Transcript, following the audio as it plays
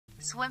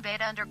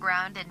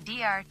Swimbaitunderground and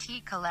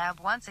DRT collab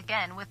once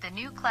again with the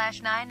new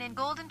Klash 9 in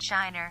Golden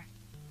Shiner.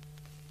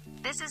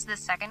 This is the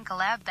second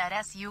collab that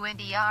SU and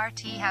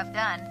DRT have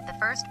done, the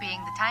first being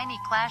the tiny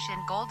Klash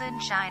in Golden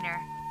Shiner.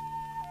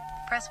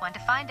 Press 1 to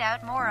find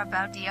out more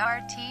about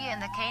DRT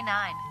and the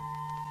K9.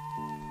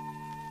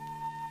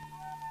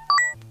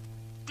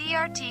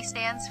 DRT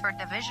stands for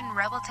Division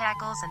Rebel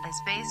Tackles and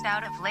is based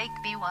out of Lake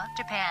Biwa,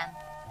 Japan.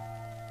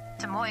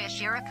 Tomoya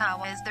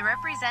Shirakawa is the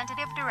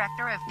representative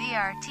director of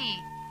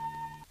DRT.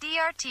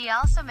 DRT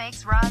also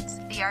makes rods,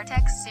 the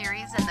Artex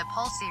series and the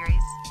Pole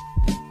series.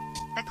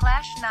 The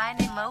Klash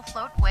 9 in low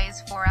float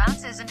weighs 4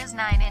 ounces and is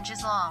 9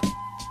 inches long.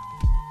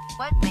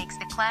 What makes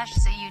the Klash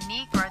so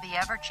unique are the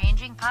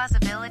ever-changing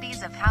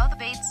possibilities of how the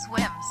bait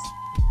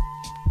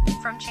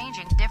swims. From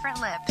changing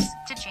different lips,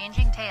 to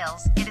changing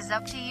tails, it is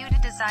up to you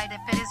to decide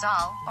if it is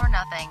all or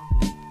nothing.